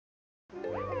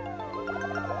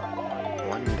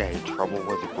One day, trouble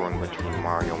was brewing between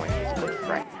Mario and his good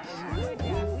friends.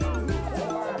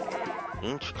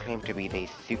 Each claimed to be the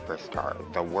superstar,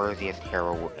 the worthiest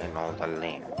hero in all the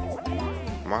land.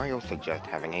 Mario suggests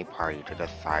having a party to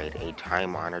decide a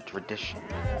time-honored tradition.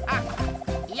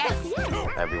 Yes!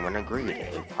 Everyone agreed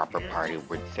a proper party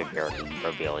would severely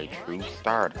reveal a true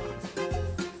stardom.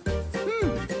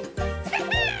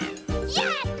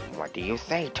 Yes! What do you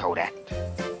say, Toadette?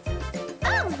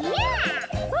 Oh, yeah!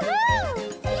 Woohoo!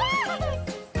 Yeah!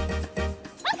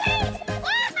 Okay!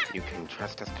 You can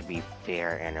trust us to be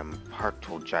fair and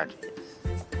impartial judges.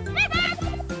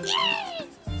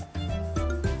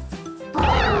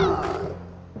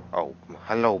 Oh,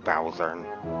 hello, Bowser.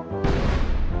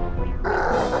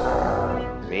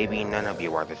 Maybe none of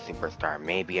you are the superstar.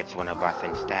 Maybe it's one of us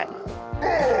instead.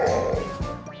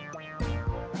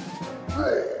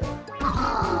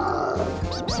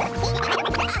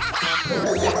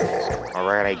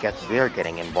 Alright, I guess we're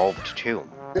getting involved too.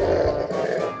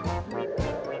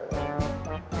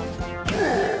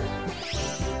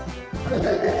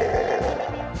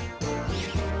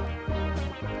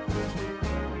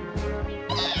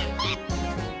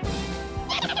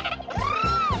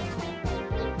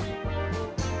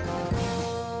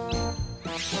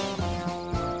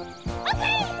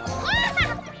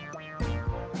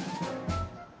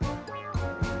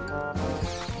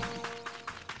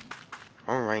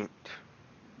 Alright.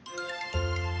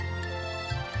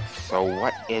 So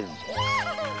what is this?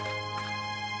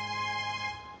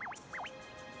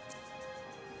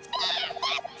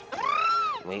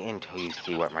 Wait until you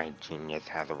see what my genius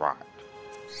has wrought.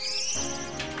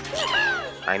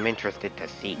 I'm interested to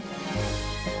see.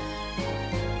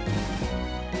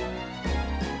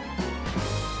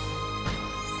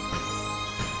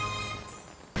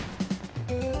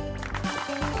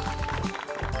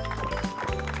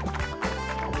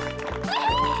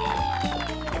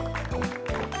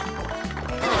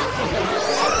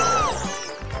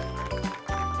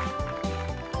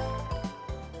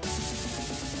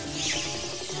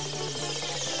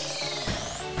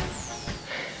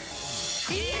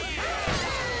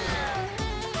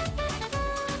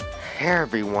 Hey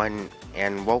everyone,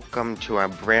 and welcome to a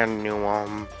brand new,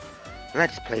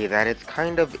 Let's Play that is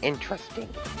kind of interesting.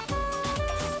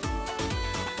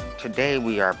 Today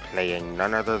we are playing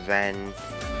none other than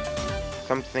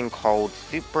something called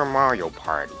Super Mario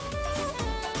Party.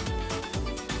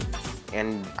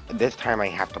 And this time I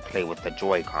have to play with the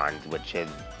Joy-Cons, which is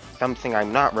something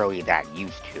I'm not really that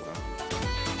used to.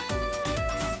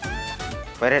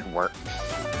 But it works.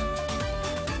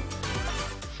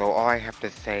 So all I have to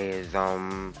say is,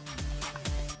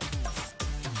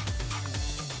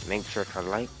 make sure to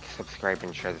like, subscribe,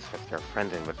 and share this with your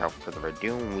friends, and without further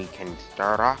ado, we can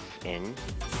start off in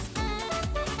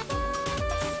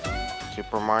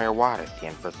Super Mario Odyssey,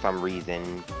 and for some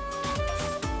reason,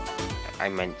 I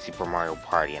meant Super Mario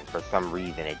Party, and for some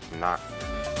reason it's not.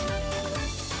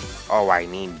 Oh, I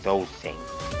need those things.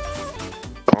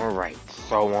 Alright,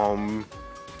 so,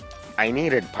 I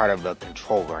needed part of the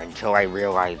controller until I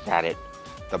realized that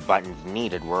the buttons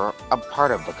needed were a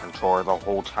part of the controller the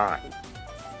whole time.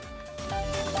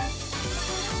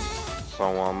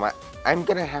 So, I'm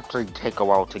gonna have to take a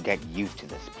while to get used to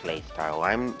this playstyle.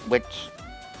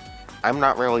 I'm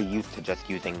not really used to just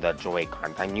using the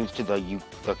Joy-Cons. I'm used to the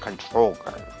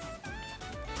controller.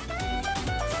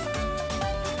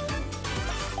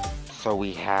 So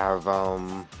we have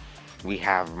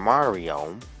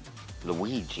Mario,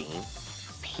 Luigi,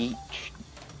 Peach,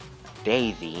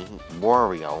 Daisy,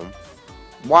 Wario,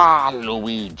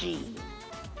 Waluigi.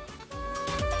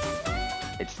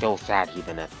 It's still sad he's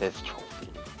an assist trophy.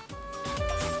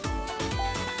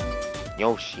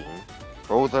 Yoshi,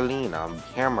 Rosalina,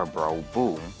 Hammer Bro,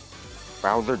 Boom,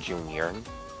 Bowser Jr.,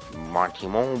 Monty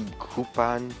Mole,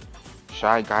 Koopa,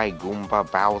 Shy Guy, Goomba,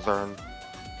 Bowser.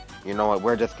 You know what,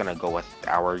 we're just gonna go with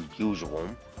our usual.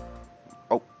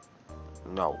 Oh,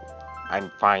 no.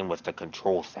 I'm fine with the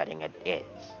control setting it is.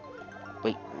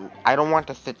 Wait, I don't want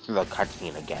to sit through the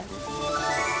cutscene again.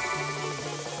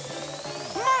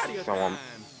 So,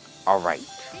 alright.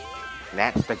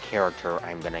 That's the character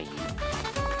I'm gonna use.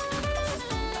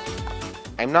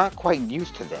 I'm not quite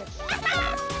used to this.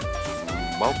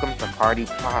 Welcome to Party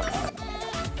Plaza.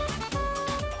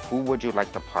 Who would you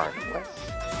like to party with?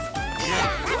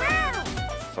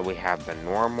 So we have the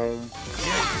normal,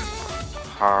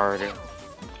 hard,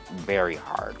 very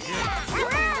hard.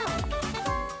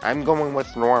 I'm going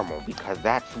with normal because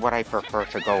that's what I prefer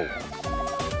to go with.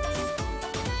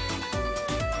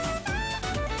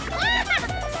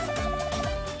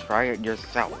 Try it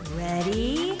yourself.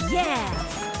 Ready? Yeah!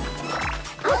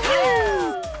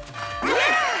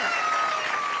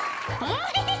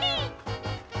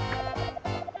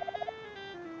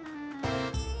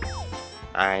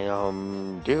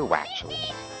 I, do actually.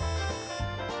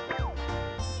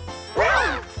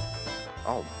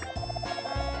 Oh.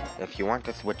 If you want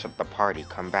to switch up the party,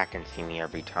 come back and see me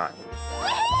every time.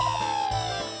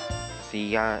 See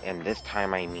ya, and this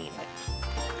time I mean it.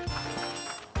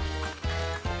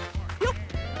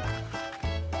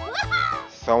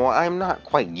 So I'm not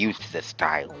quite used to this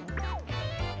style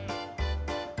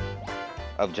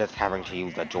of just having to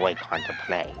use the Joy-Con to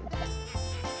play.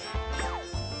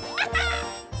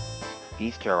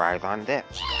 Feast your eyes on this.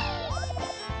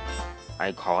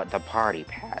 I call it the Party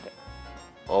Pad.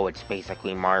 Oh, it's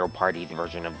basically Mario Party's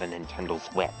version of the Nintendo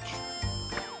Switch.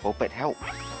 Hope it helps.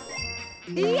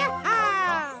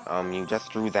 Yeah! You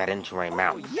just threw that into my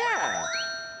mouth. Oh, yeah!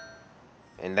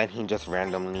 And then he just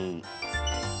randomly...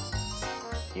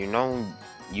 You know,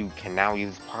 you can now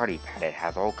use Party Pad. It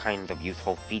has all kinds of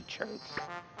useful features.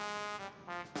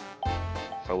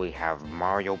 So we have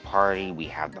Mario Party, we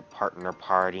have the Partner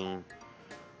Party,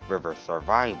 River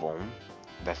Survival,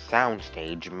 the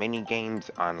Soundstage, Minigames,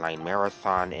 Online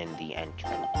Marathon, and the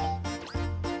Entrance.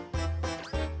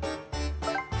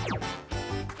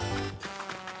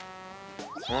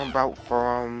 How about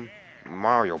for,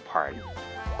 Mario Party?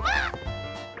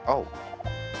 Oh.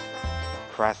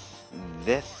 Press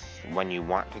this when you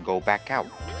want to go back out.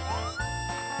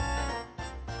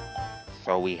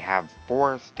 So we have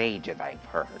 4 stages, I've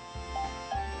heard.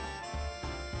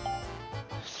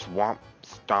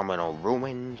 Swamp's Domino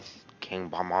Ruins, King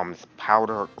Bob-omb's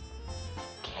Powder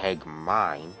Keg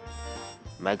Mine,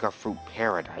 Mega Fruit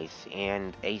Paradise,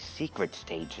 and a secret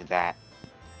stage that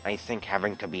I think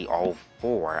having to be all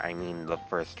 4, I mean the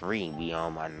first 3, we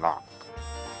unlock.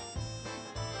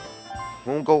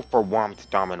 We'll go for Whomp's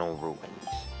Domino Ruins.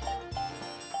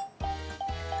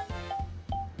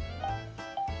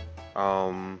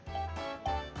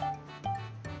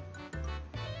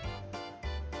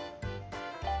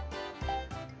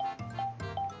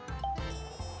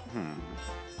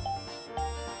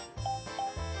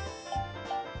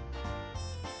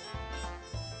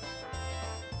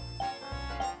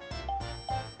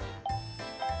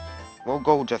 We'll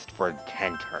go just for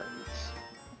 10 turns.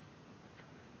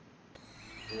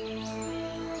 Here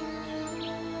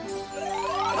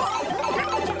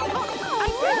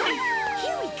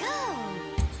we go!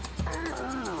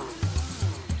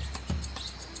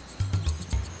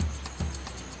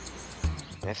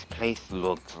 This place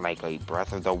looks like a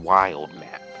Breath of the Wild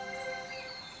map.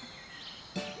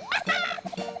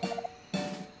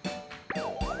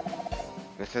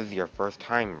 This is your first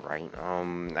time, right?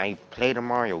 I've played the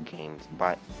Mario games,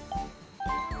 but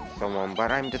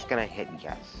I'm just gonna hit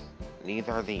yes. These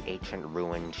are the ancient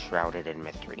ruins shrouded in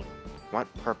mystery.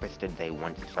 What purpose did they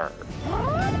once serve?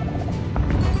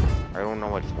 I don't know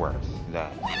what's worse, the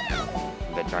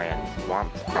giant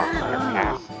swamps off in the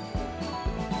past.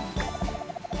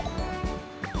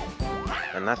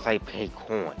 Unless I pay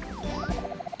coins.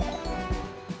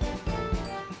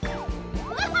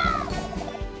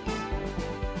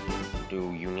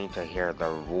 Do you need to hear the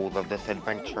rules of this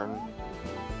adventure?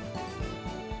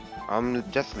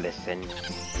 Just listen.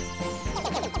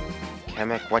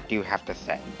 Kamek, what do you have to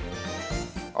say?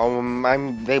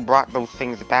 They brought those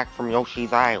things back from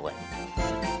Yoshi's Island.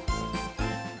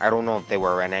 I don't know if they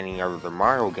were in any other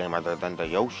Mario game other than the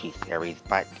Yoshi series,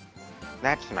 but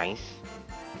that's nice.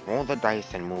 Roll the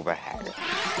dice and move ahead.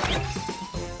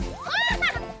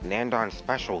 Land on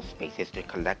special spaces to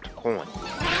collect coins.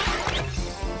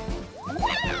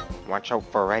 Watch out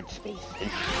for red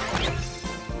spaces.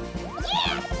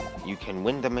 You can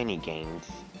win the mini-games.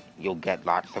 You'll get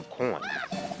lots of coins.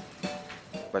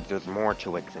 But there's more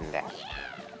to it than that.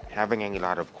 Having a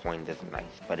lot of coins is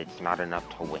nice, but it's not enough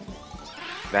to win.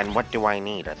 Then what do I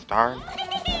need, a star?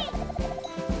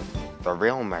 The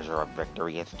real measure of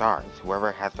victory is stars.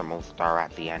 Whoever has the most star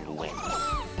at the end wins.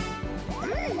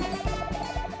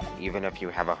 Even if you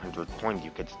have 100 coins,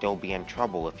 you could still be in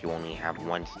trouble if you only have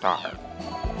 1 star.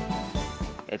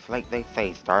 It's like they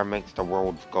say, star makes the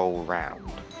world go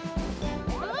round.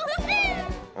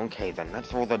 Okay, then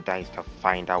let's roll the dice to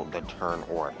find out the turn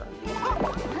order.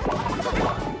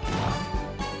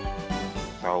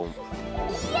 So,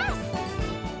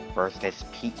 first is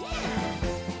Peach,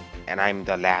 and I'm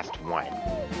the last one.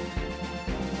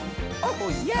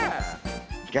 Oh, yeah!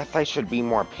 Guess I should be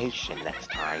more patient next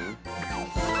time.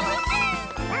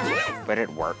 But it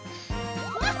works.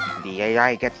 The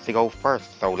AI gets to go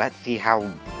first, so let's see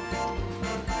how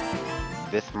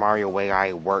this Mario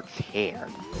AI works here.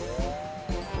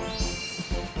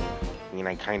 I mean,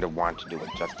 I kind of want to do it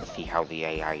just to see how the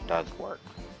AI does work.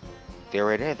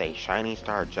 There it is, a shiny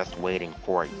star just waiting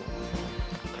for you.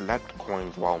 Collect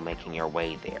coins while making your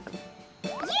way there.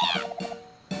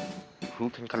 who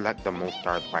can collect the most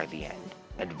stars by the end.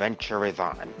 Adventure is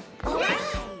on. Alright.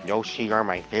 Yoshi, you're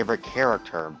my favorite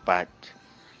character, but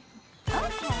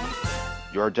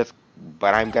Okay.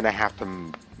 but I'm gonna have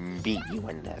to beat you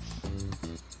in this.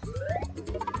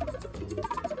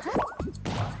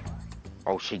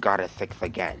 Oh, she got a 6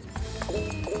 again.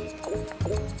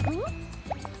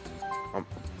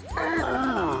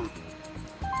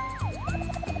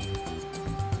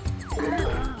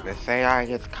 This AI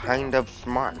is kind of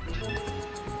smart.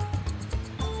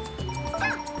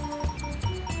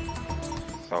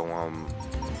 So,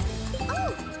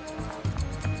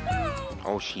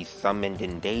 oh, she summoned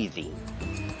in Daisy.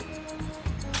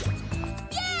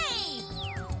 Yay!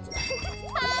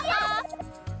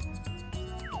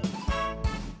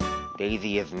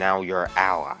 Daisy is now your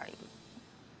ally.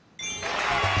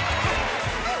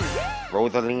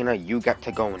 Rosalina, you get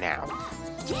to go now.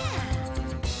 Yeah.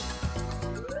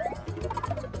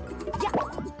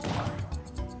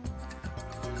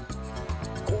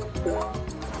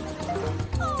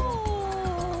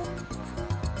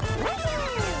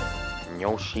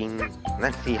 Yoshi,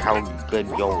 let's see how good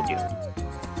you'll do.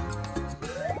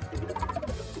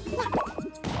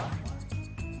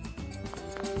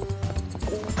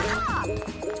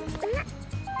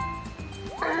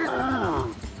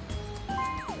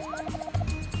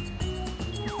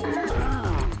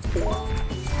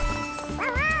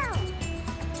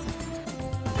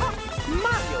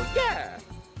 Mario, yeah!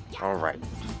 Alright.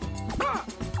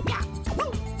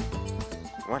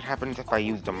 What happens if I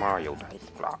use the Mario dice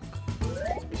block?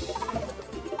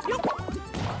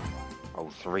 Oh,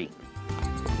 3.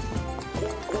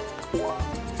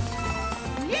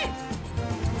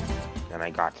 And I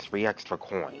got 3 extra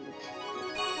coins.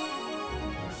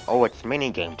 Oh, it's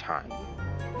minigame time.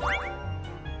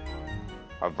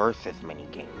 A versus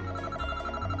minigame.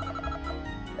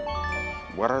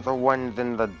 What are the ones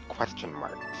in the question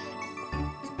marks?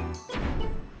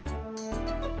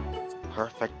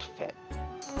 Perfect fit.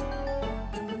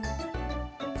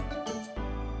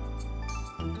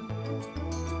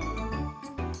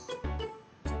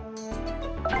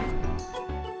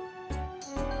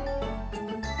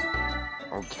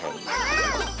 Okay.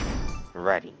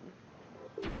 Ready.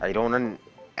 I don't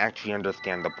actually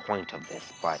understand the point of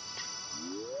this, but...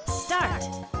 Start!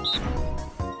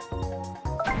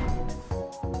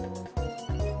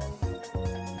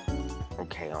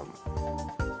 Okay,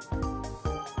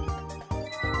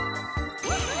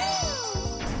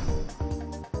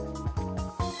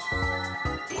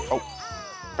 Oh,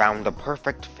 found the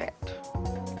perfect fit.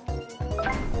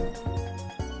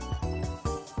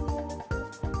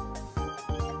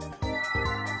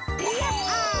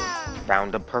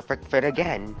 Found a perfect fit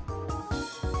again.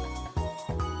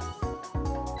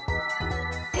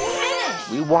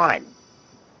 We won!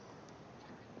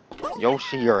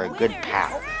 Yoshi, you're a good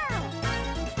pal.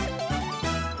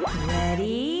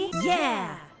 Ready?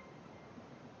 Yeah!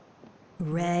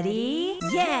 Ready?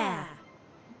 Yeah!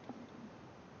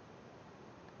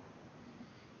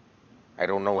 I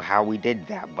don't know how we did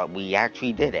that, but we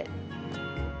actually did it.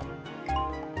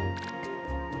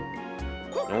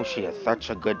 Yoshi is such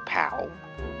a good pal.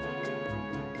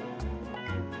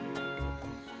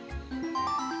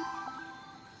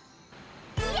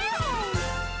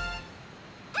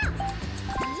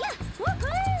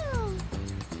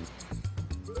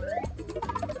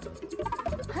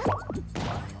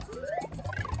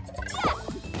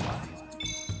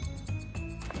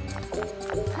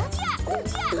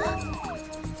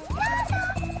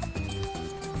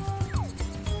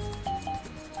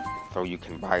 So you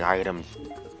can buy items.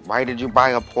 Why did you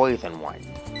buy a poison one?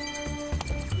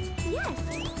 Yes.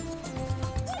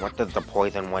 What does the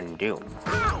poison one do?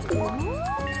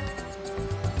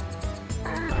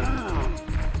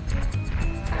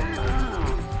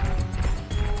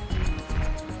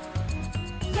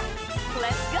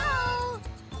 Let's go!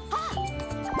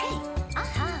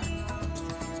 Hey,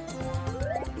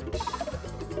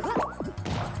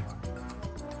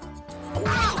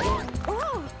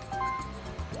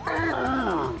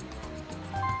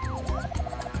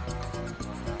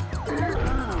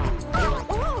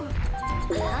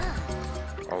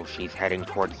 Oh, she's heading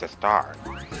towards the star.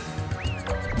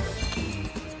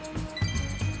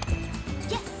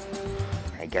 yes!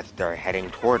 I guess they're heading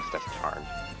towards the star.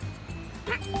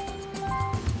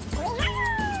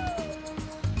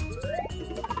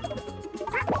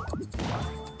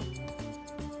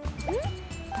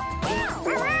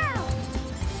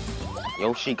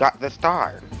 Yoshi got the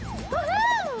star.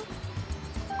 Woohoo!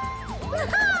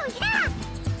 Woohoo! Yeah!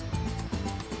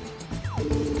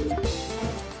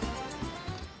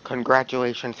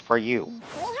 Congratulations for you.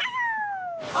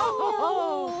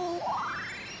 Oh!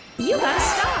 Yeah! You got a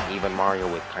star. Even Mario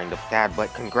was kind of sad,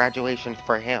 but congratulations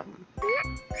for him.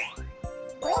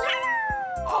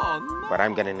 But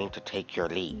I'm gonna need to take your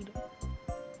lead.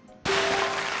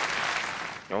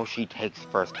 Yoshi takes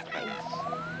first place.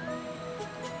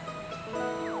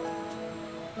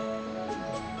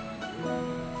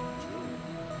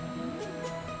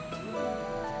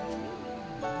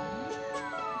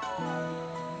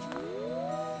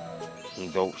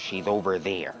 She's over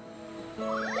there.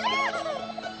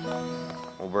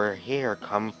 Over here,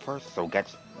 come first, so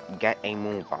get a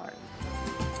move on.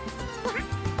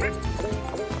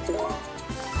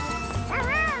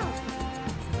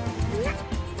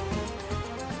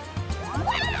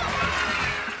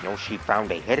 Yoshi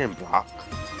found a hidden block.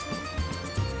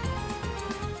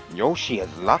 Yoshi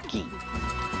is lucky.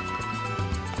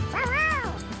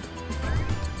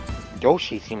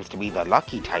 Yoshi seems to be the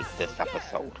lucky type this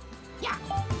episode.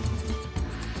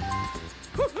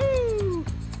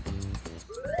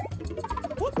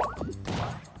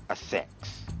 A 6.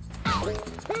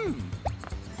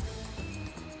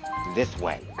 This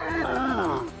way.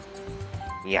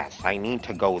 Yes, I need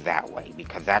to go that way,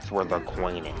 because that's where the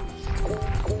coin is.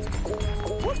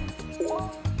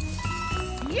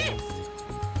 Yes!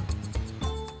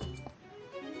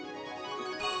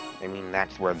 I mean,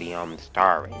 that's where the,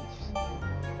 star is.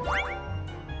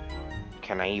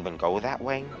 Can I even go that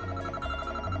way?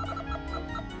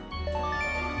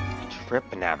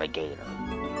 Trip Navigator.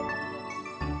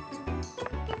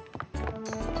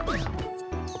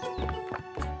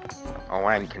 Oh,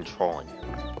 I'm controlling it.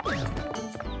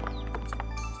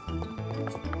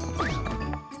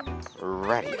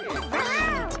 Ready.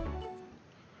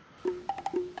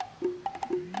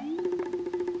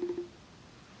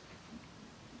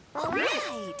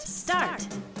 Alright, start.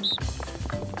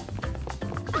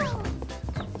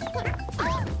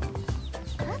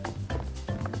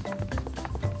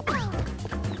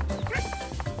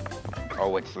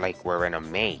 Oh, it's like we're in a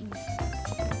maze.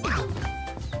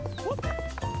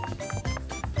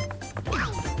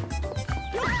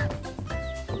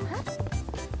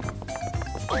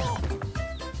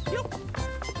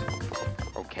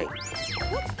 Okay.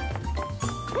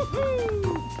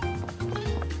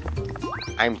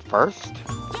 I'm first?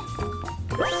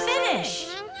 Finish.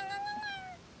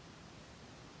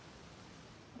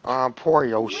 Poor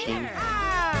Yoshi.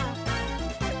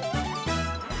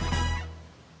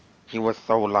 He was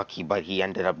so lucky, but he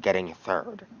ended up getting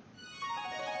third.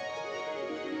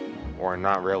 Or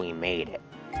not really made it.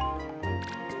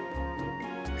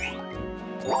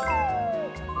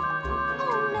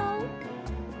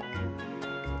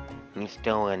 Oh He's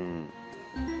still in...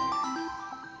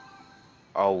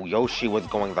 Oh, Yoshi was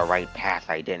going the right path.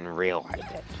 I didn't realize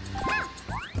it.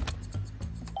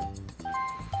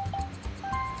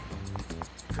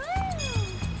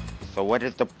 So what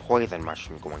is the poison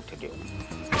mushroom going to do?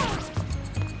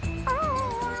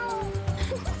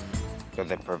 Does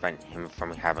it prevent him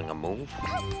from having a move?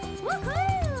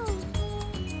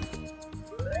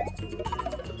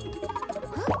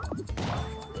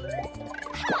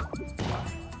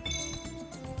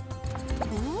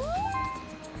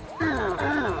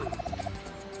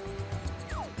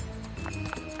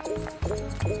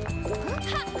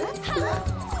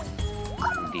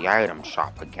 The item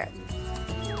shop again.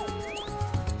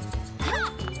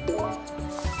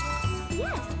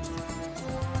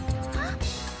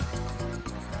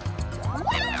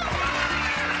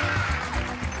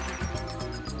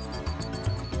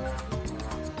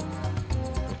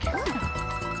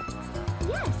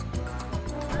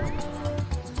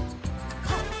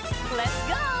 Let's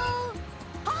go!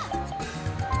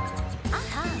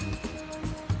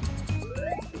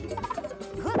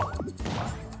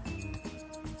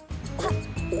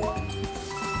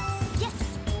 Yes!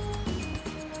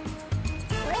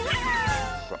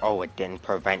 So, oh, it didn't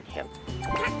prevent him.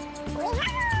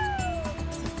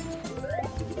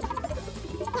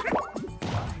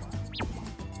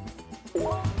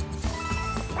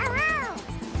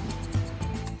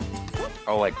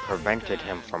 Oh, it prevented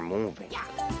him from moving.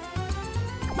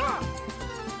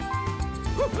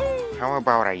 How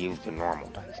about I use the normal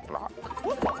dice block?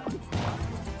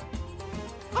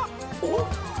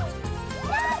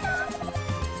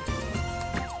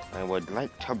 I would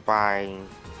like to buy...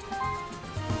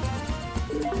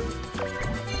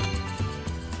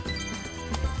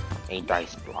 a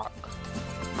dice block.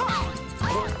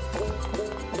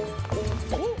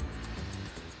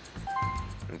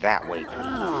 That way,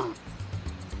 please.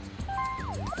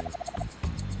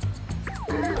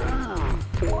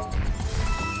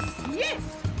 Yes!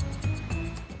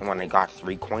 When I got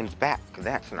 3 coins back,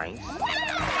 that's nice.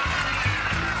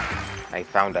 I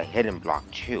found a hidden block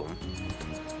too.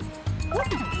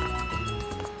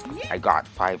 I got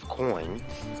 5 coins.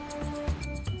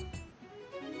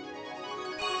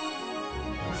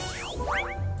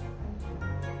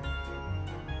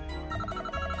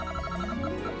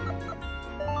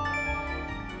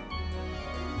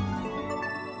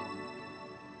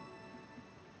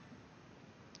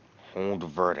 Hold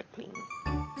vertically.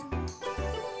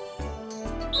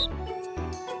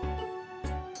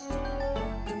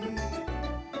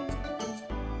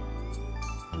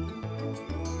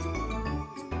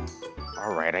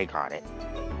 Alright, I got it.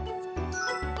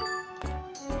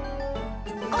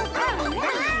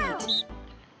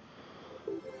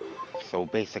 So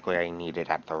basically I need it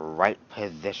at the right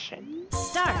position.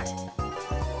 Start.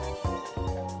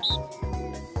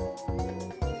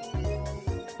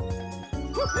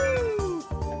 Woohoo!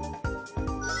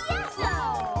 Yes!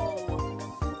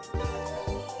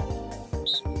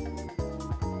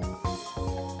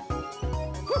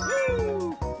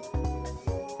 Woohoo!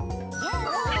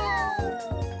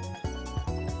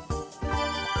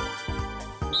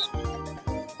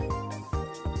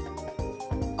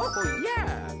 Oh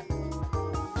yeah!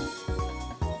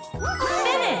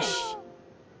 Finish.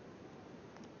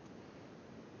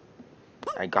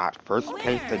 I got first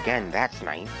place again, that's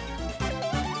nice.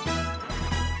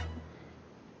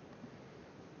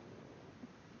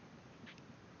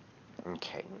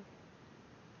 Okay.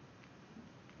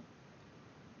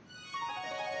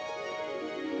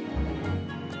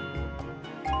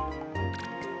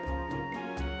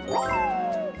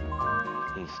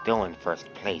 He's still in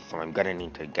first place, so I'm gonna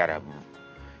need to get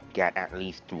at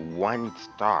least 1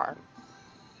 star.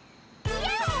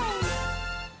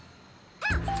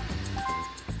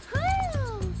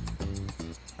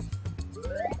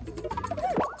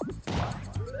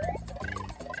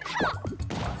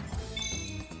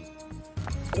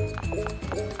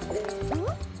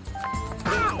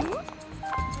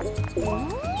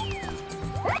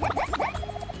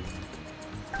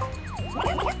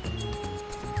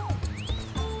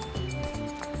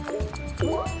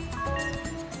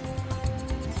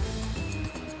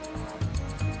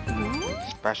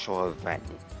 Special event.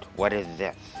 What is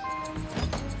this?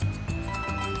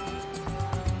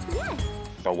 Yes!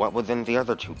 So what was in the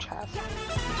other 2 chests?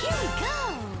 Here we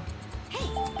go! Hey!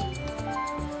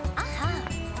 Aha!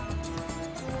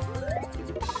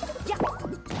 Yeah!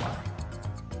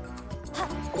 Ha!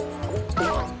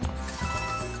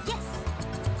 Yes!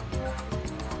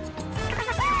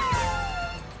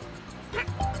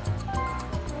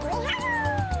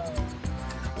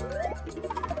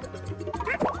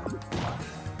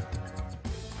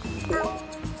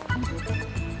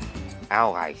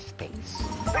 Ally space.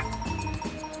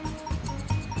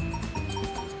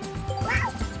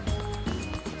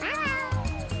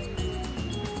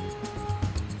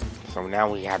 So now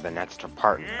we have an extra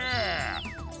partner. Yeah!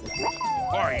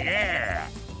 Oh yeah!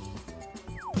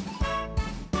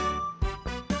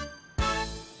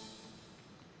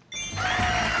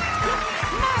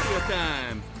 Mario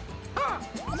time!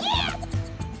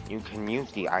 You can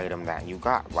use the item that you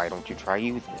got. Why don't you try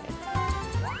using it?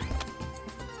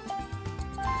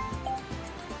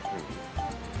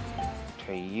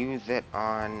 To use it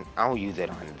on... I'll use it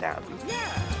on them.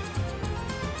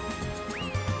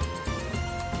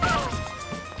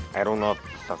 I don't know if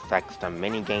this affects the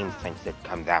minigame since it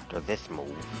comes after this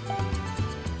move.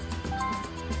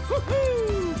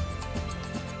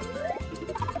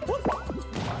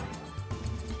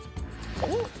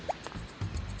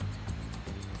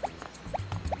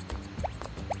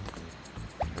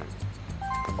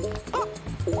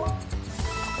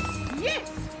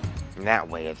 Yes! That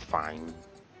way it's fine.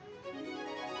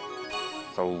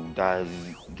 So does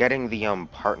getting the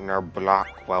partner block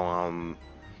while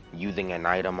using an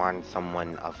item on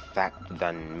someone affect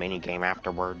the minigame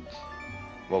afterwards?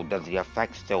 Well, does the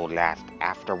effect still last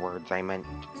afterwards, I meant?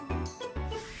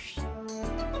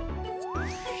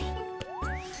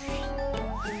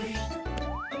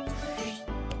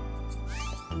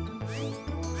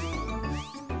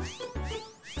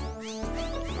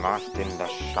 Lost in the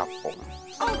shuffle.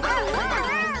 Oh,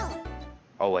 wow!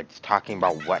 Oh, it's talking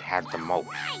about what has the most.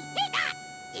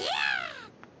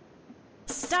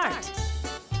 Start.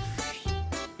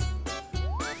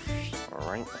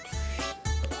 Alright.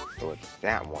 So it's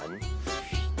that one.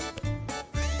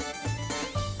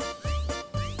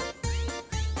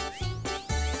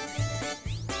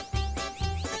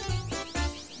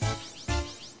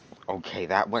 Okay,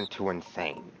 that went too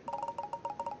insane.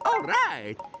 All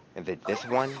right! Is it this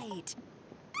one? Right.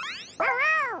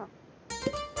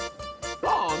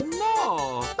 Oh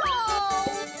no!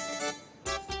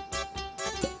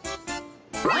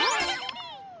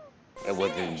 It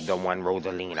was the one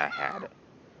Rosalina had.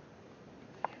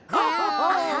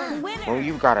 Well,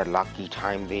 you got a lucky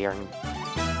time there.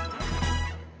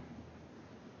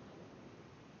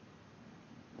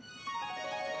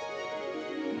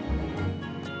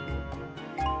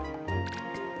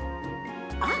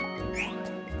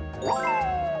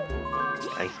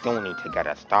 I still need to get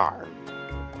a star.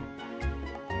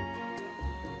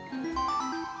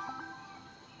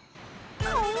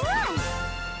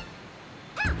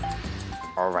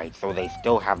 Alright, so they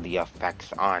still have the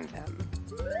effects on them.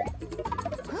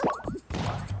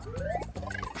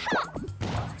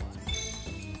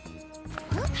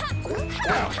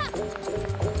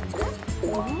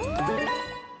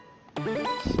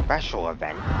 Special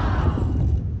event?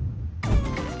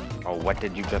 Oh, what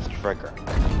did you just trigger?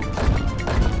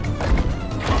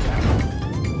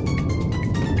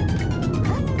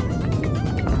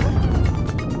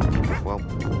 Well...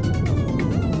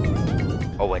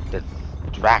 Oh, it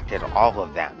distracted all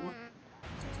of them.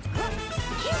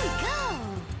 Here we go.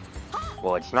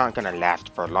 Well, it's not gonna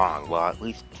last for long. Well, at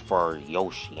least for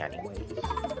Yoshi anyways.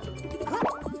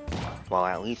 Well,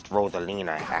 at least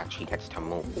Rosalina actually gets to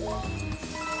move.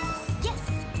 Yes.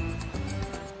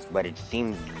 But it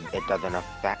seems it doesn't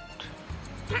affect.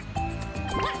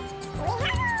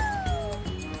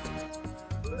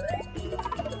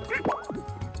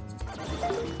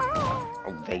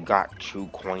 Oh, they got 2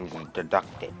 coins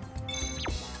deducted.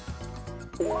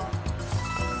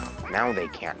 Now they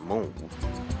can't move.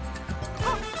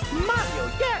 Mario,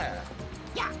 yeah!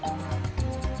 Yeah.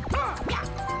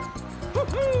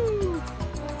 Woohoo!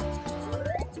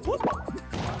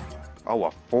 Oh,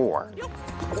 a 4.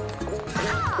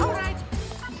 All right.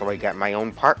 So I get my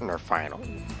own partner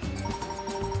finally.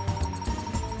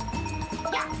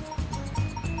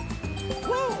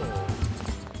 Whoa!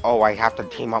 Oh, I have to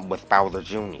team up with Bowser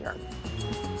Jr.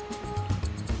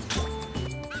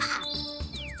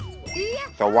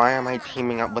 So why am I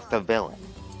teaming up with the villain?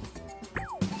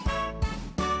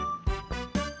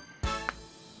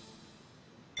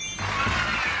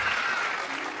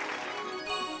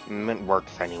 It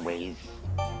works anyways.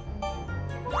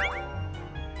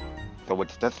 So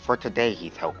it's just for today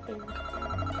he's helping.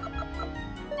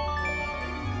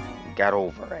 Get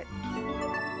over it.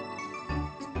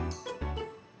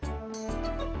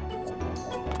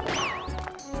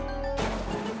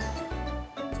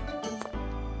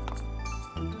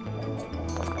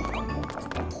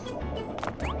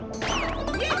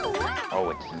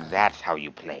 Oh, that's how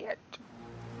you play it.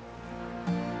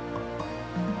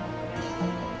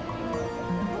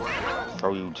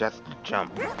 So you just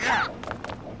jump.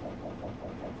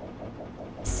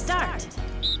 Start.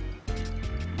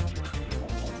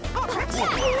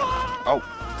 Oh.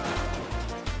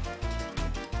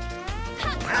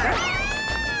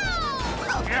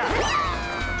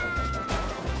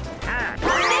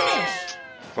 Finish.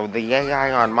 So the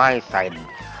AI on my side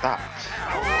sucks.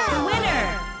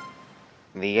 Winner.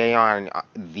 The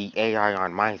AI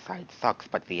on my side sucks,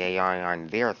 but the AI on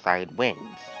their side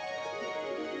wins.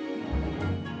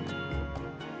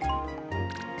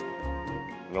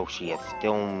 Yoshi is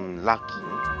still lucky.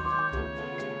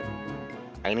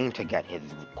 I need to get his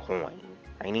coin.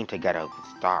 I need to get a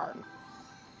star.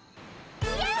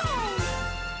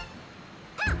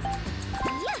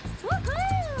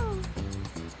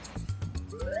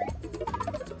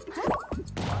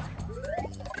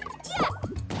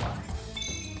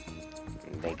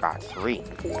 They got 3.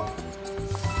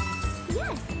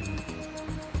 Yes.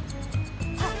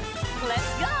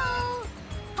 Let's go.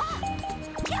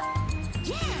 Yeah.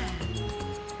 Yes.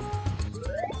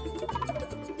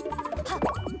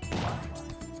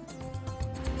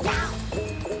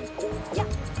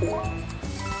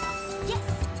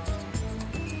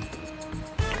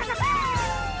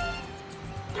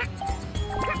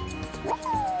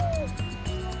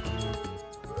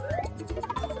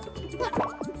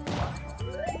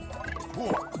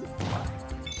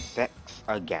 6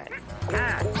 again.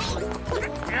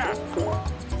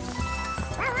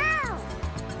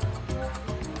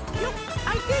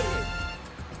 I did it!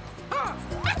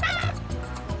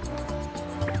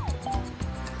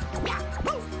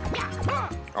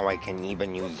 Oh, I can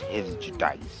even use his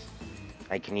dice.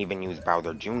 I can even use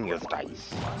Bowser Jr.'s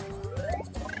dice.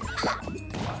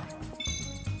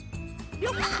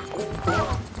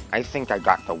 I think I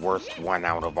got the worst one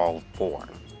out of all 4.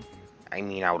 I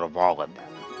mean, out of all of them.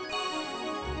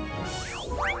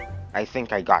 I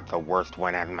think I got the worst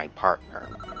one as my partner.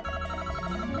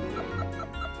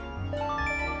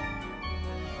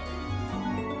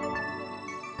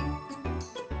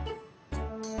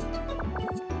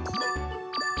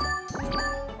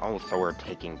 Oh, so we're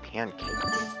taking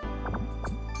pancakes.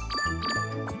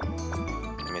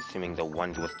 I'm assuming the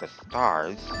ones with the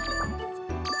stars.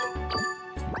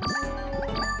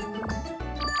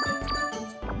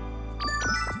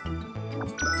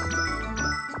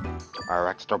 are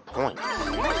extra points.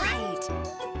 Right.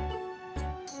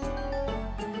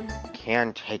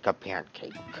 Can take a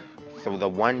pancake. So the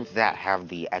ones that have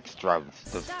the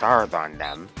stars on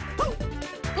them.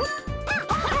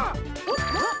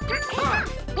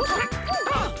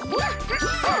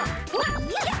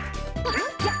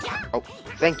 Oh,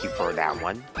 thank you for that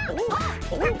one.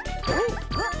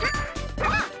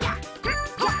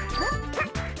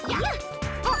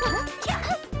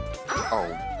 Oh,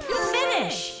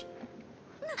 Finish.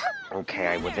 okay,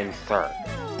 I was in third.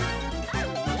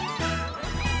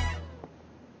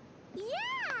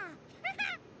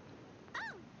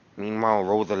 Meanwhile,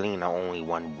 Rosalina only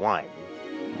won one.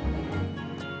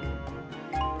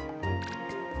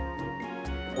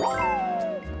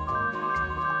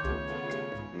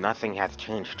 Nothing has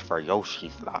changed for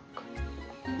Yoshi's luck.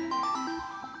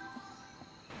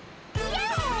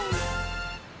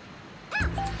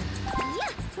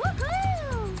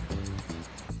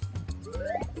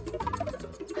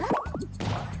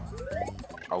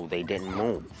 Oh, they didn't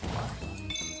move.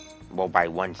 Well, by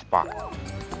one spot.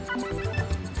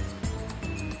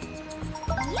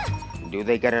 Do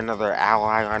they get another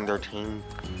ally on their team?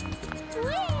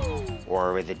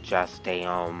 Or is it just a,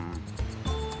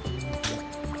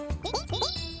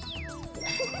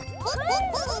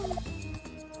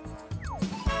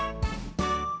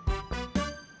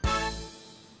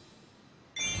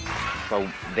 So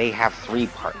they have 3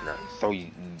 partners, so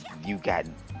you get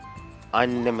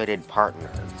unlimited partners.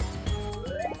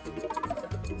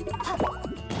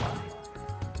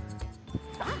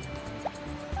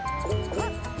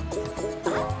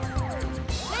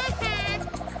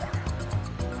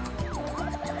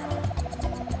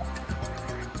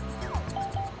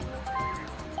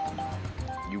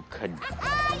 You could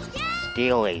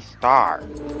steal a star.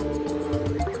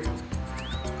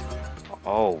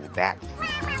 Oh, that's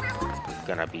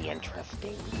gonna be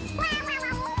interesting.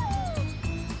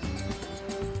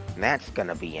 That's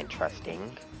gonna be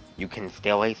interesting. You can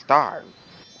steal a star.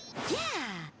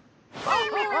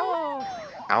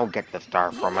 I'll get the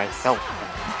star for myself.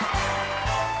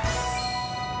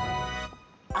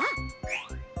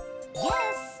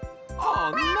 Yes.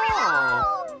 Oh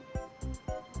no!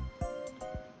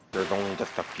 There's only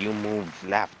just a few moves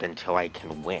left until I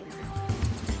can win.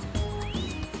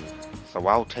 So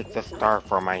I'll take the star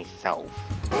for myself.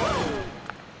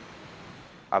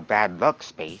 A bad luck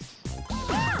space.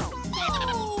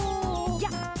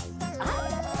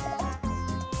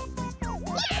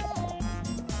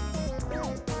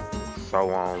 So,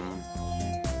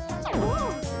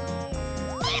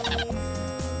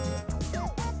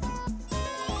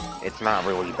 it's not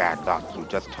really bad luck, you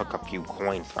just took a few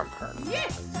coins from her.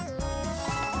 Yes!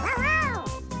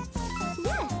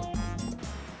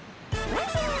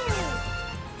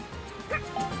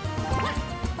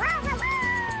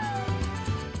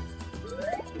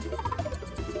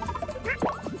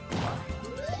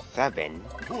 7,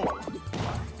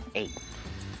 8.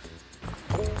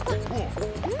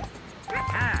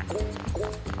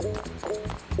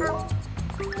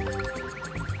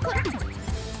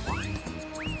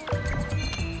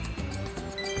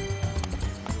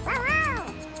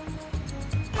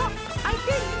 I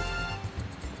did it!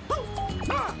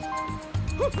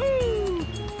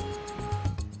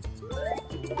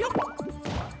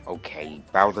 Okay,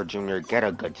 Bowser Jr., get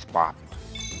a good spot.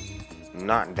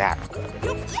 Not that good.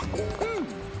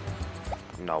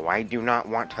 No, I do not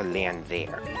want to land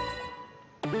there.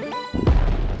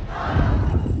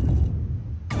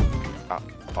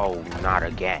 Oh, not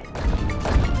again.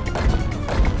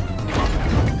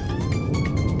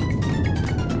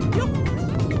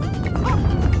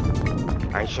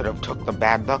 I should have took the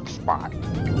bad luck spot.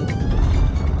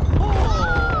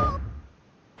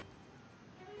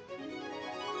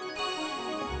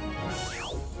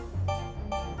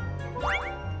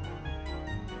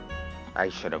 I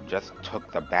should have just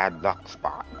took the bad luck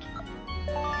spot.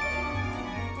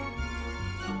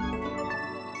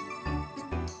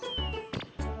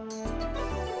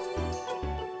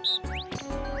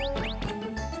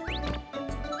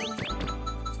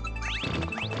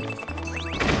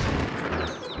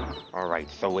 Alright,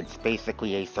 so it's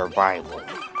basically a survival.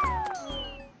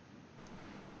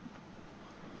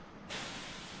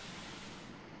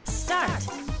 Start.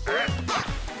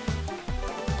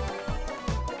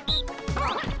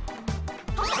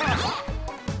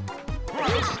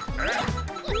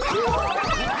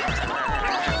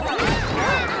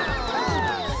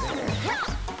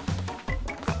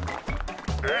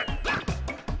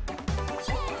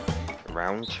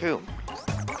 Round 2.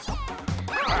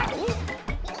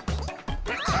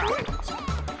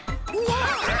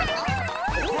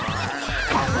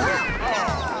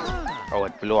 Oh,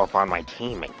 it's blew up on my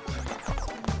teammates.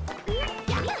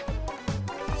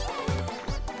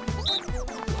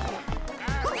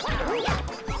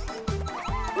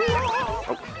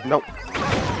 Oh, no.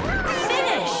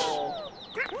 Finish.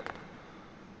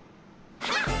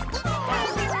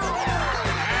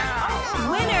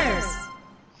 Winners.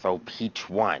 So Peach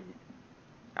won.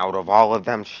 Out of all of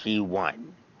them, she won.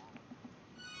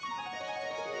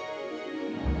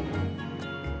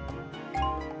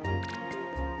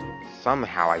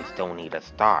 Somehow I still need a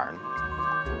star.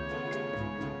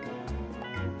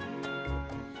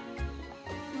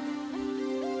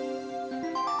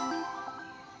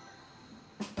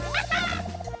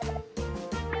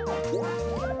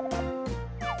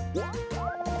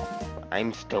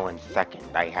 I'm still in second.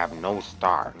 I have no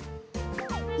star.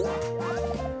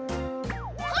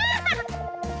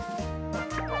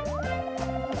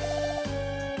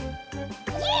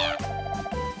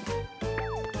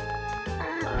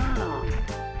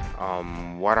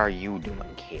 What are you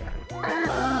doing here?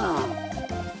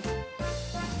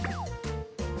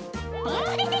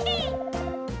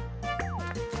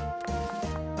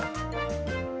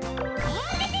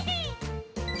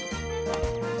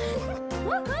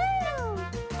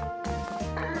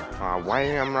 Why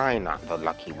am I not the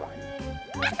lucky one?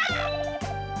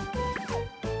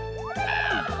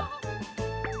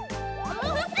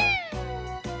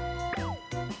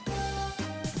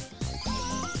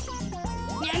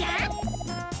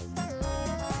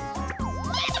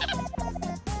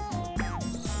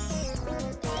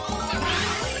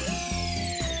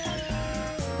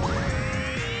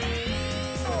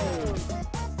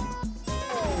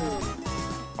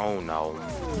 Oh no.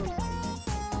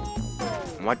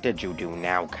 What did you do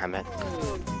now, Kemet?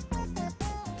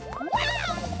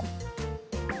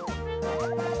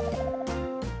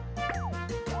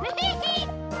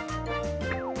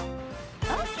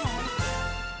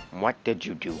 What did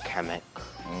you do, Kemet?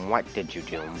 What did you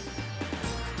do?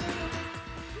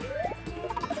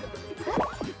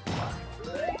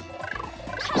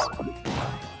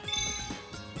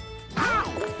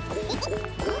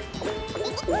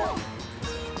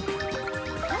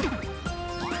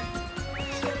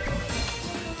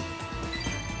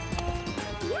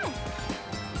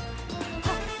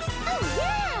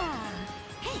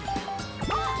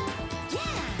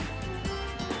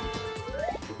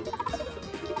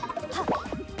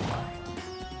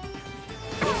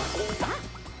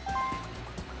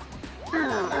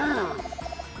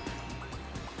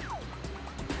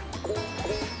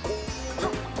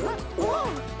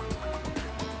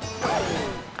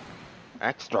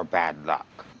 Extra bad luck.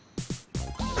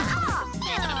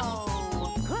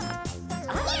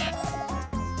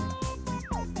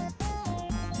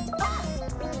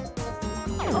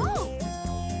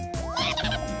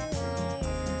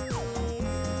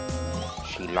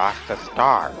 She lost a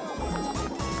star.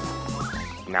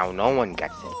 Now no one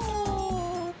gets it.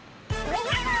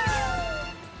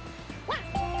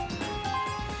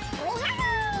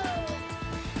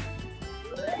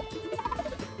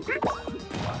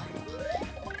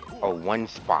 Oh, one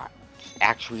spot.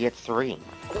 Actually, it's 3.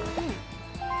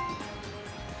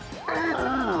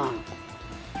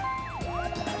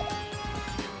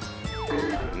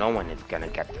 No one is gonna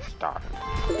get the star.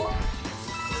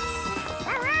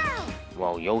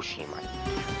 Well, Yoshi might.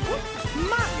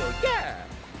 Mario, yeah!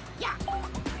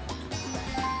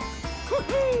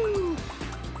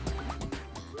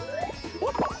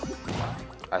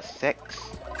 A 6?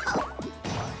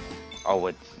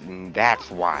 Oh, that's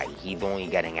why he's only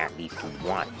getting at least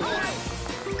 1.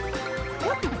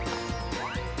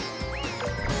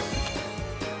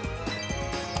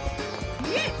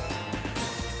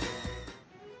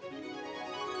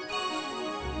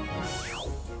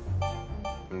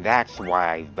 That's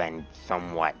why I've been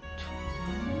somewhat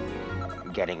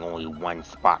getting only 1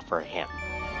 spot for him.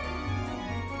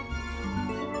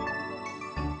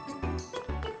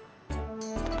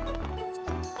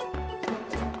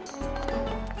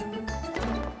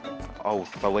 Oh,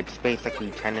 so it's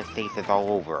basically tennis stasis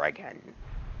all over again.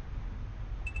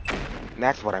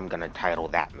 That's what I'm gonna title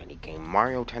that minigame.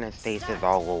 Mario Tennis Stasis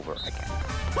all over again.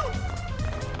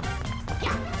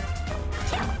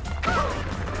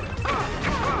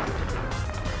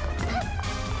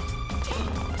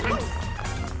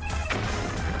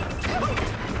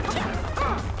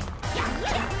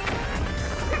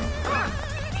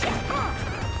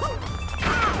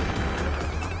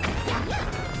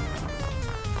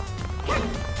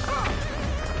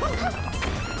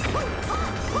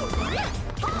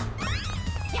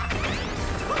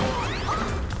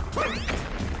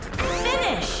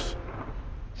 Finish.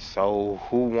 So,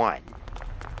 who won?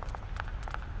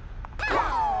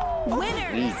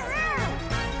 Winners. We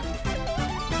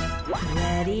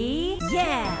Ready?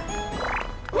 Yeah!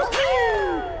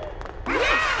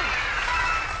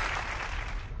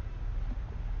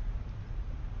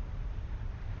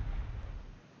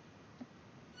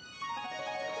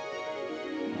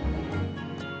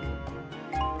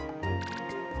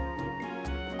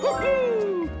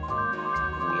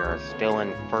 We are still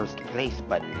in first place,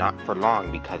 but not for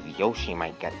long because Yoshi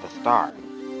might get the star.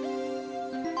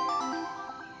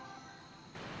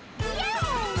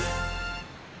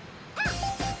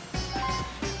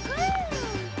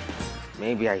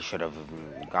 Maybe I should have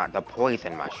got the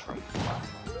poison mushroom.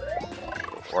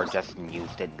 Or just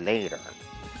used it later.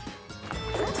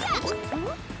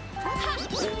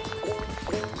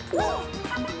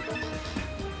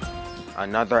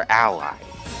 Another ally.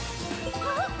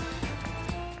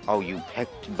 Oh, you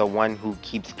picked the one who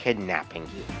keeps kidnapping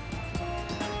you.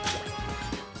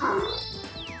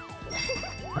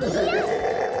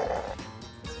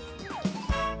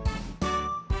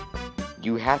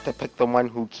 You have to pick the one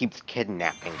who keeps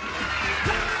kidnapping you.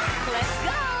 Let's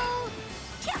go.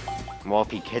 Well, if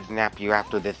he kidnaps you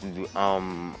after this,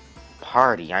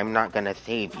 party, I'm not gonna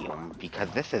save you, because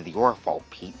this is your fault,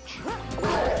 Peach.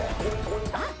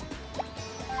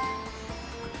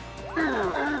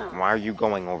 Why are you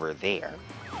going over there?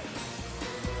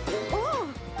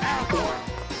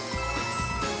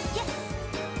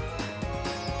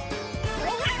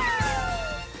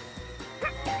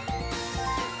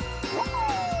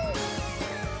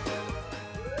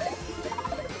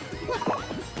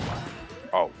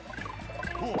 Oh.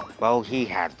 Well, he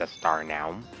has the star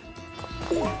now.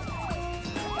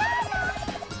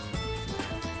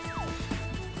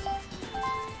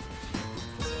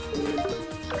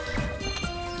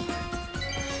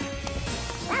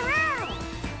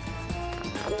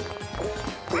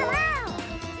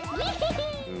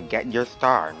 Get your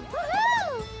star.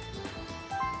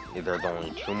 There's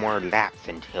only 2 more laps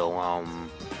until,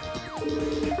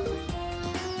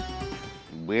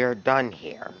 we're done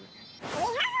here.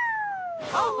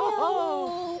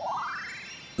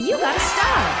 You got a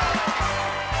star!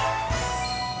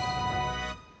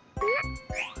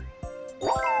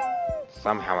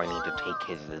 Somehow I need to take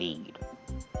his lead.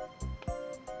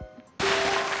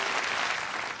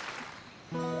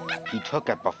 He took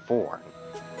it before.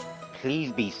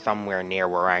 Please be somewhere near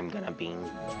where I'm gonna be.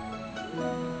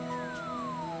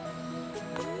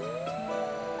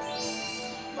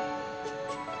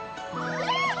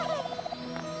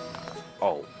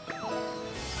 Oh.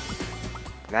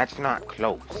 That's not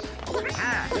close.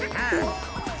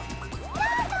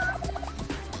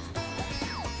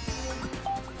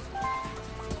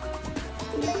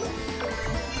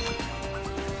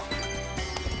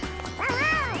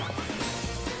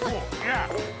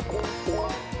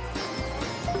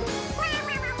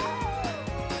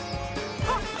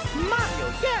 Mario,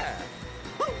 yeah!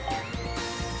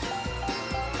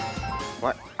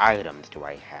 What items do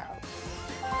I have?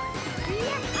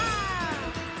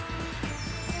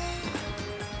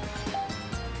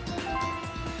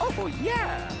 Oh,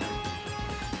 yeah!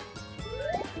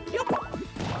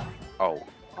 Oh,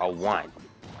 a 1.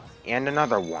 And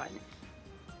another 1.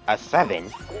 A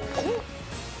 7.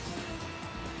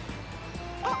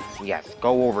 Yes,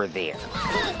 go over there.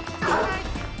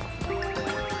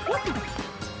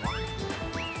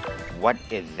 What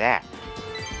is that?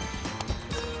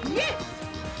 Yes!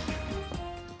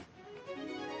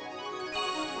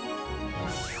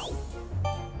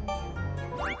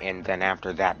 And then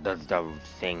after that, does the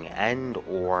thing end,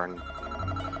 or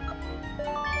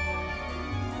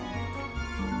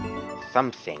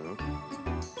something?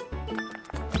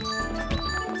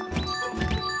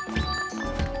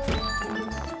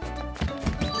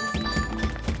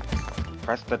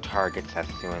 Press the targets as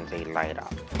soon as they light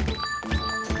up.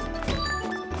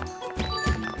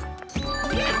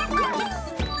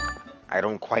 I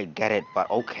don't quite get it, but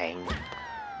okay.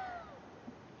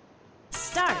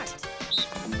 Start!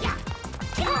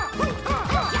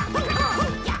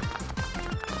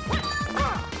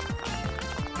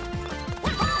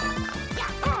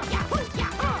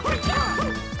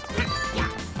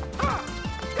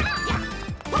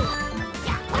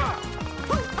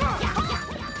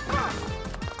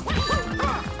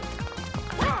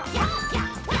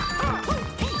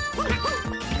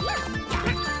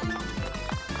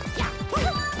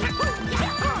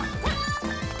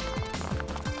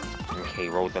 Okay,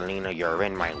 Rosalina, you're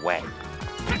in my way.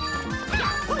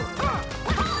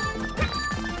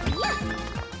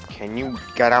 Can you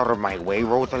get out of my way,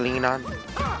 Rosalina?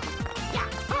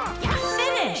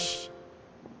 Finish!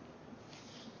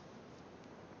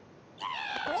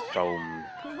 So,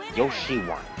 Yoshi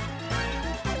won.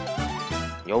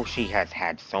 Yoshi has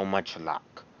had so much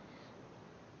luck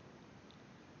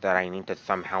that I need to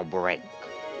somehow break.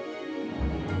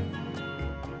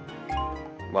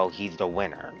 Well, he's the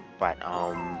winner, but,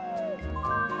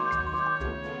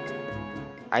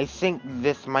 I think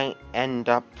this might end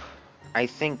up... I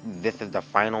think this is the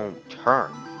final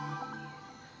turn.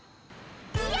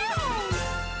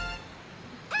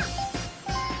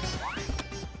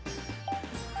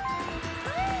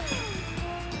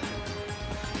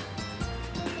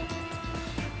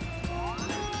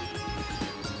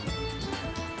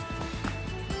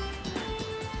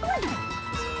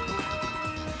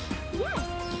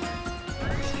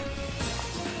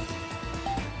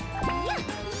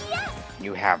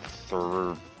 You have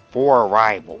 4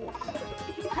 rivals.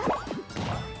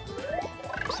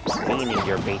 Meaning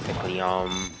you're basically,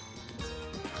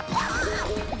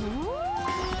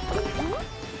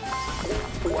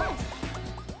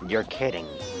 You're kidding.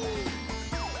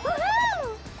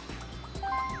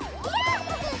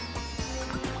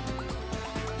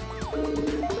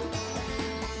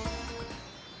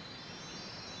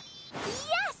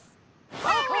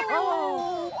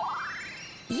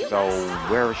 So,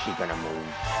 where is she gonna move?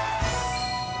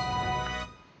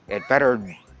 It better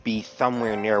be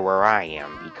somewhere near where I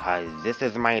am, because this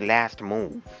is my last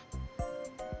move.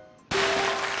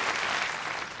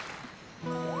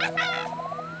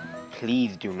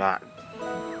 Please do not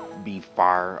be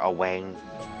far away.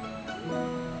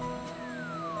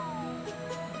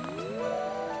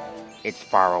 It's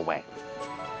far away.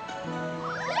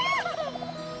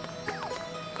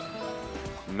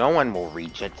 No one will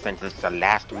reach it since it's the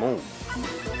last move.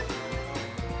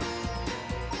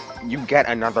 You get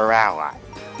another ally.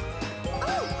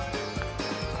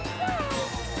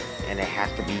 And it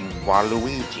has to be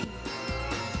Waluigi.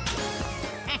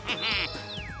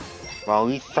 Well, at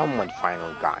least someone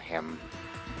finally got him.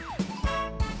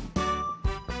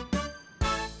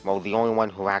 Well, the only one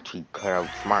who actually could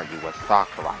outsmart you was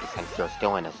Sakurai, since you're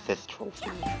still an assist trophy.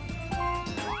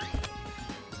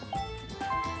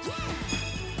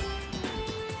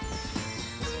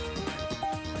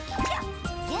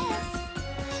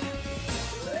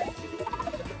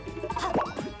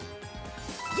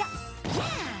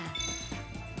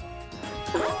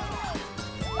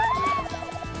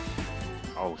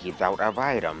 Oh, he's out of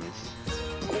items.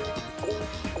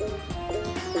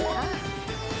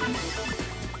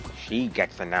 She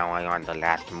gets an ally on the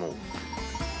last move.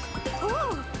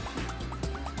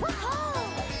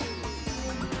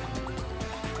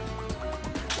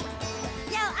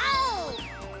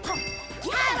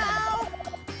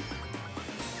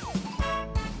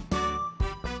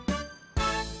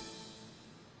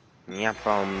 Yep,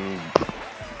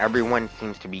 everyone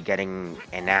seems to be getting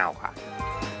an ally.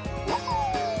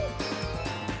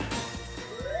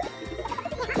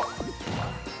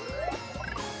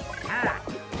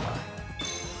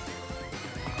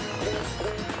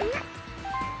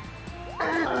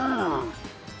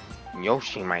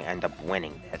 Yoshi might end up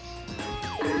winning this.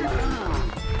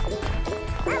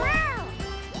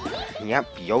 Yep,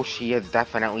 Yoshi is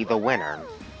definitely the winner.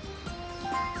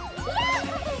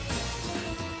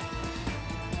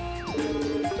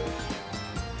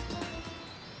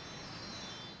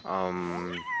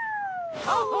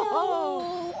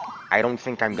 I don't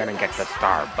think I'm gonna get the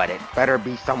star, but it better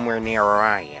be somewhere near where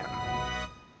I am.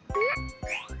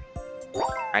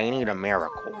 I need a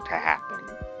miracle to happen.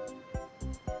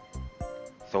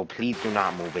 So please do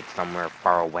not move it somewhere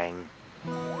far away.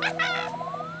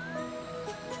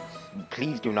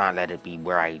 Please do not let it be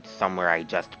somewhere I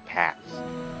just passed.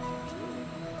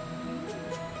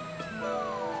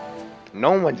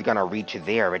 No one's gonna reach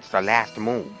there, it's the last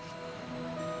move.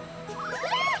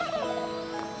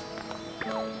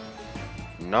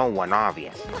 No one,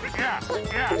 obviously.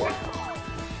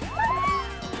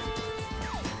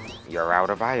 You're out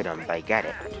of items, I get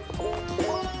it.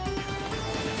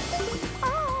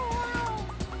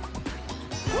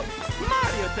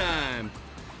 Mario time!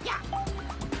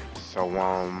 So,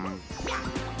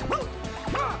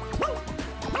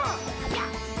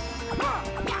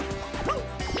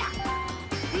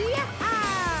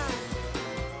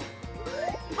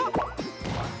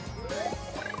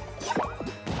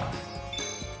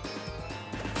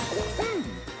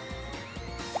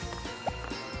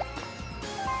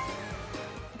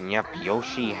 Yep,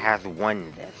 Yoshi has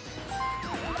won this.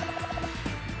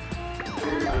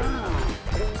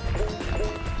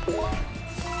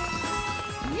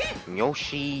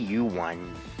 Yoshi, you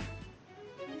won.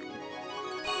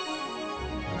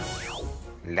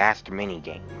 Last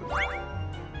minigame.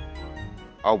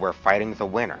 Oh, we're fighting the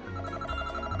winner.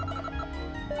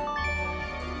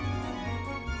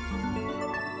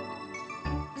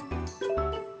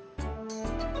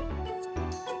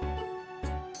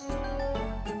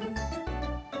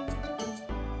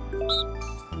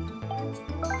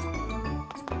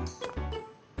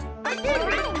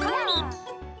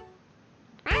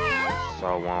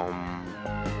 So,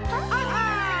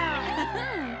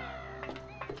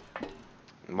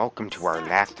 welcome to our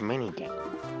last minigame.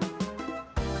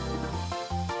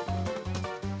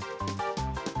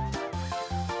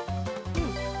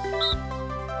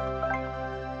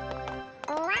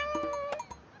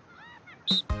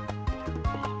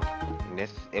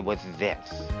 It was this.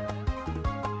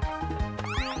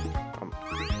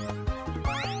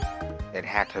 It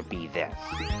had to be this.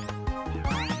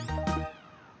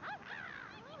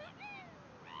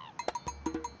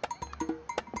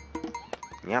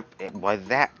 Yep, it was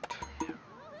that.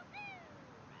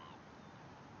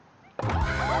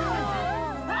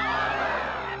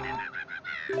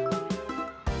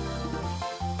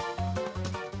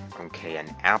 Okay,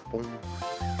 an apple.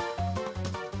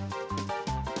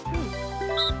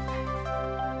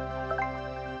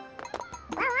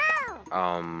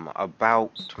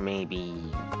 About maybe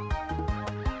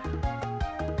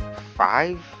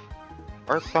 5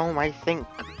 or so, I think.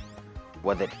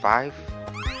 Was it 5?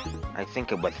 I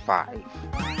think it was 5.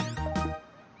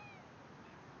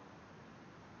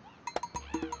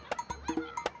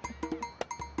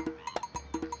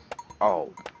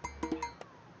 Oh.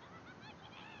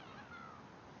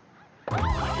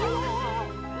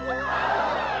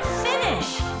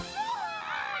 Finish!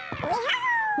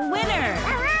 Winner!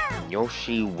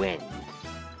 Yoshi wins.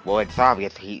 Well, it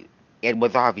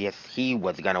was obvious he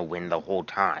was gonna win the whole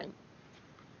time.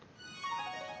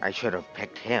 I should have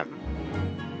picked him.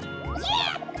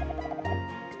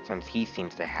 Since he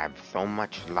seems to have so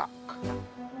much luck.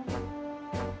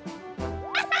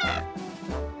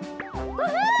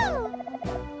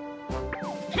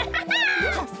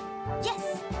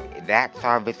 Yes! That's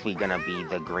obviously gonna be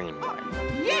the green one.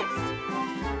 Yes!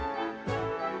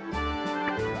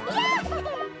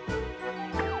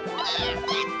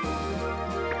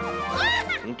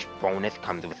 Each bonus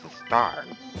comes with a star.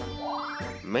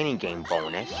 Minigame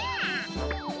bonus.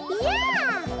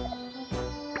 Yeah!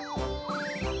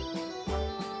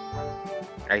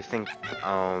 I think,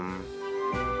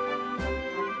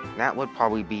 that would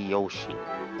probably be Yoshi.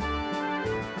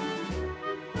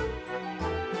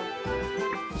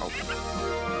 Oh.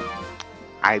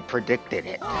 I predicted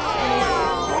it.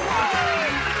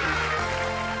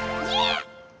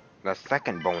 The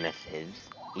second bonus is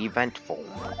eventful.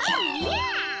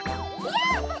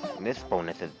 This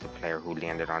bonus is the player who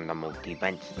landed on the most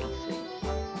event spaces.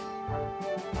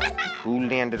 Who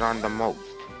landed on the most?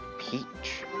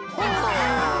 Peach.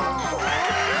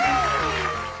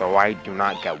 So I do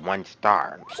not get 1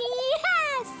 star.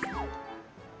 Yes!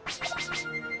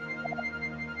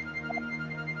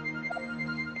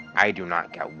 I do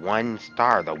not get 1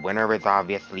 star. The winner is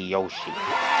obviously Yoshi.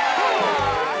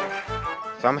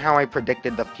 Somehow I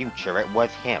predicted the future. It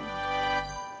was him.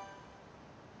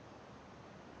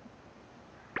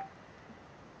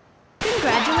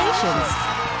 Congratulations!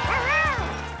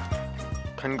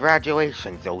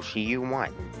 Congratulations, Yoshi, you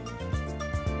won.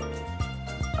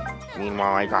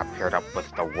 Meanwhile, I got paired up with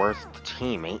the worst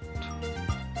teammate.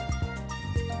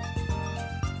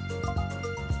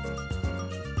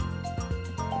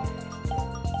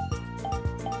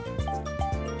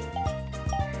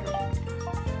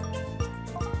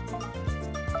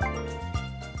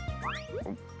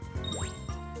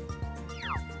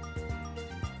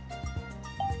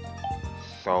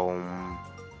 So,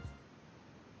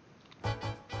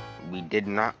 we did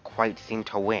not quite seem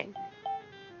to win.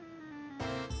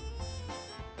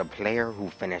 The player who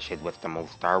finishes with the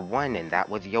most star won, and that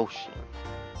was Yoshi.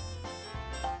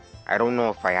 I don't know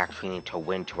if I actually need to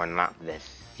win to unlock this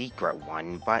secret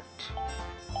one, but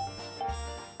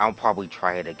I'll probably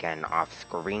try it again off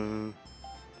screen.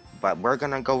 But we're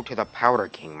gonna go to the Powder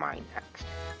King mine next.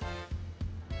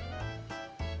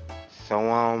 So,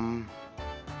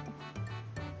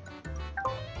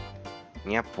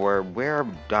 yep, we're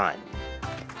done.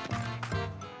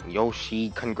 Yoshi,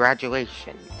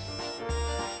 congratulations.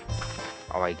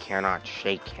 Oh, I cannot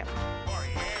shake him.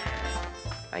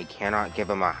 I cannot give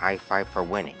him a high five for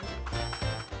winning.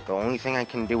 The only thing I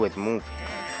can do is move him.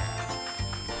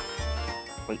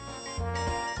 Wait.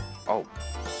 Oh.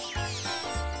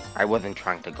 I wasn't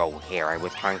trying to go here. I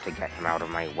was trying to get him out of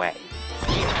my way.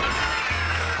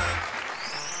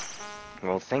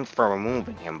 Well, thanks for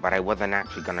removing him, but I wasn't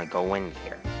actually gonna go in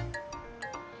there.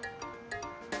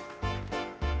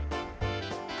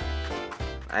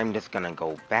 I'm just gonna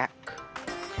go back.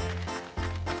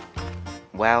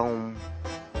 Well,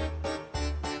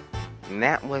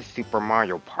 that was Super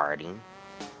Mario Party.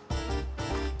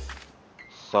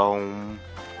 So,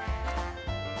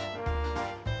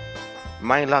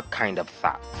 my luck kind of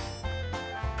sucks.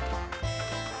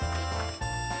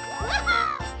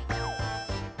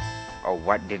 Oh,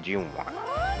 what did you want?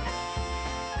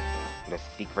 The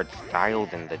secret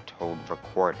styles in the Toad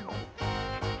recorder.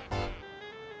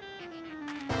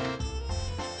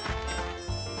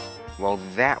 Well,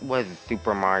 that was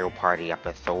Super Mario Party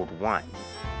Episode 1.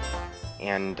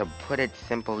 And to put it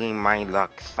simply, my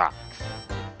luck sucks.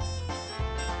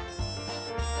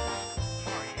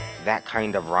 That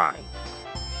kind of rhymes.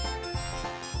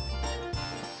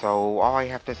 So, all I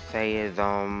have to say is,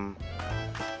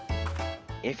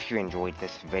 if you enjoyed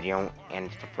this video, and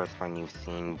it's the first one you've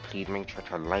seen, please make sure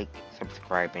to like,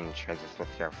 subscribe, and share this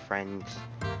with your friends.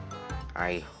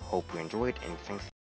 I hope you enjoyed, and thanks